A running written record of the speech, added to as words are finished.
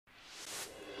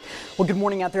Well, good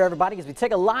morning out there, everybody. As we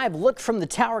take a live look from the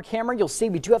tower camera, you'll see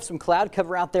we do have some cloud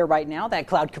cover out there right now. That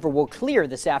cloud cover will clear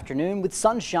this afternoon with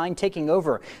sunshine taking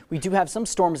over. We do have some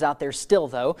storms out there still,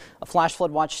 though. A flash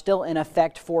flood watch still in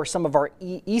effect for some of our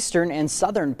eastern and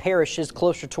southern parishes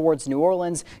closer towards New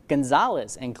Orleans.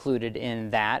 Gonzales included in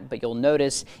that, but you'll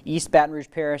notice East Baton Rouge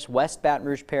Parish, West Baton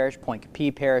Rouge Parish, Point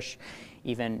Capee Parish,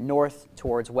 even north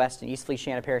towards West and East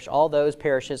Feliciana Parish. All those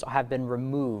parishes have been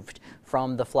removed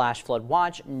from the flash flood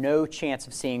watch. No chance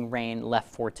of seeing rain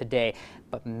left for today.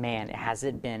 But man, has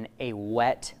it been a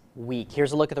wet week.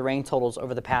 Here's a look at the rain totals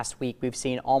over the past week. We've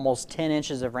seen almost 10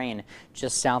 inches of rain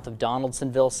just south of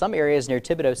Donaldsonville. Some areas near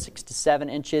Thibodaux, 6 to 7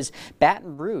 inches.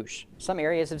 Baton Rouge, some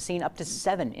areas have seen up to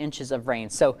 7 inches of rain.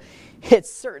 So it's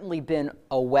certainly been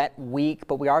a wet week,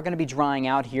 but we are going to be drying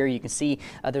out here. You can see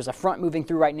there's a front moving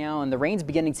through right now, and the rain's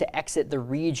beginning to exit the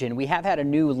region. We have had a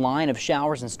new line of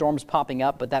showers and storms popping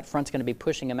up, but that front's going to be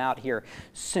pushing them out here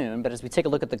soon. But as we take a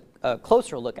look at the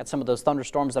closer look at some of those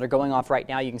thunderstorms that are going off right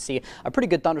now, you can see a pretty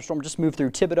good thunderstorm just moved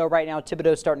through Thibodaux right now.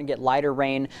 Thibodaux starting to get lighter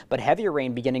rain, but heavier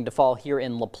rain beginning to fall here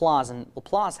in LaPlace. And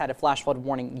LaPlace had a flash flood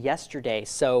warning yesterday,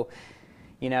 so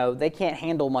you know, they can't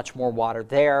handle much more water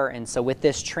there. And so with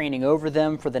this training over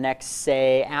them for the next,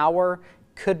 say, hour,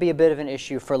 could be a bit of an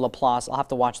issue for LaPlace. I'll have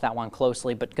to watch that one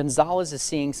closely. But Gonzales is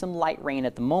seeing some light rain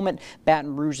at the moment.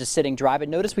 Baton Rouge is sitting dry. But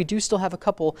notice we do still have a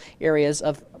couple areas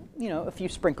of, you know, a few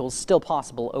sprinkles still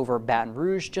possible over Baton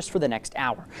Rouge just for the next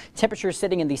hour. Temperature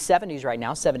sitting in the 70s right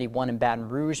now, 71 in Baton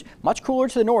Rouge. Much cooler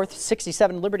to the north,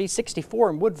 67 in Liberty,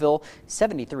 64 in Woodville,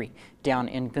 73 down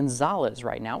in Gonzales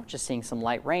right now, just seeing some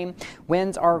light rain.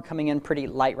 Winds are coming in pretty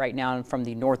light right now and from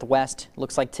the northwest.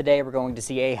 Looks like today we're going to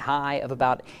see a high of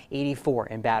about 84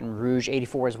 in Baton Rouge,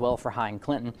 84 as well for high in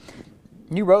Clinton.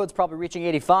 New roads probably reaching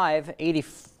 85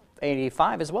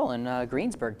 as well in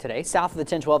Greensburg today. South of the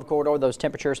 1012 corridor, those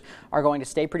temperatures are going to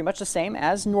stay pretty much the same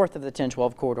as north of the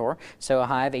 1012 corridor. So a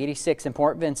high of 86 in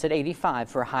Port Vincent, 85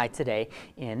 for a high today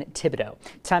in Thibodaux.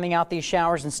 Timing out these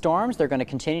showers and storms, they're going to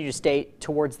continue to stay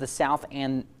towards the south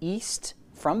and east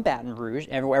from Baton Rouge.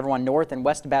 Everyone north and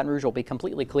west of Baton Rouge will be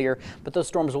completely clear, but those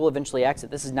storms will eventually exit.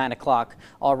 This is 9 o'clock.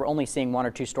 We're only seeing 1 or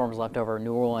 2 storms left over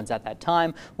New Orleans at that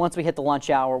time. Once we hit the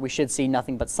lunch hour, we should see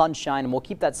nothing but sunshine, and we'll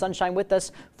keep that sunshine with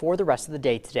us for the rest of the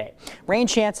day today. Rain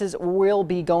chances will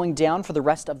be going down for the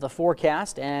rest of the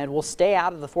forecast, and we'll stay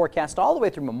out of the forecast all the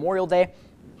way through Memorial Day.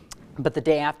 But the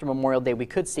day after Memorial Day, we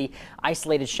could see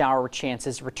isolated shower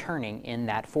chances returning in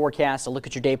that forecast. A look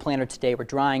at your day planner today. We're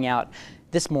drying out.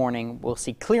 This morning, we'll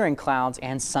see clearing clouds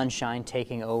and sunshine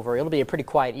taking over. It'll be a pretty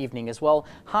quiet evening as well.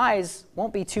 Highs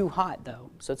won't be too hot, though,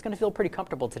 so it's going to feel pretty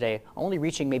comfortable today, only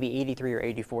reaching maybe 83 or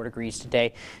 84 degrees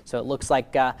today. So it looks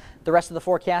like the rest of the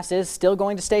forecast is still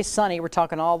going to stay sunny. We're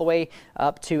talking all the way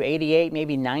up to 88,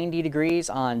 maybe 90 degrees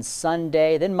on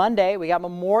Sunday. Then Monday, we got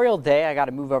Memorial Day. I got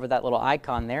to move over that little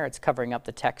icon there. It's covering up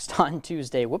the text on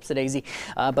Tuesday. Whoops-a-daisy.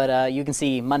 But you can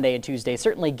see Monday and Tuesday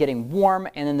certainly getting warm,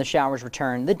 and then the showers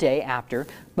return the day after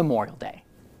Memorial Day.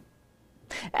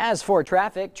 As for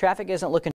traffic isn't looking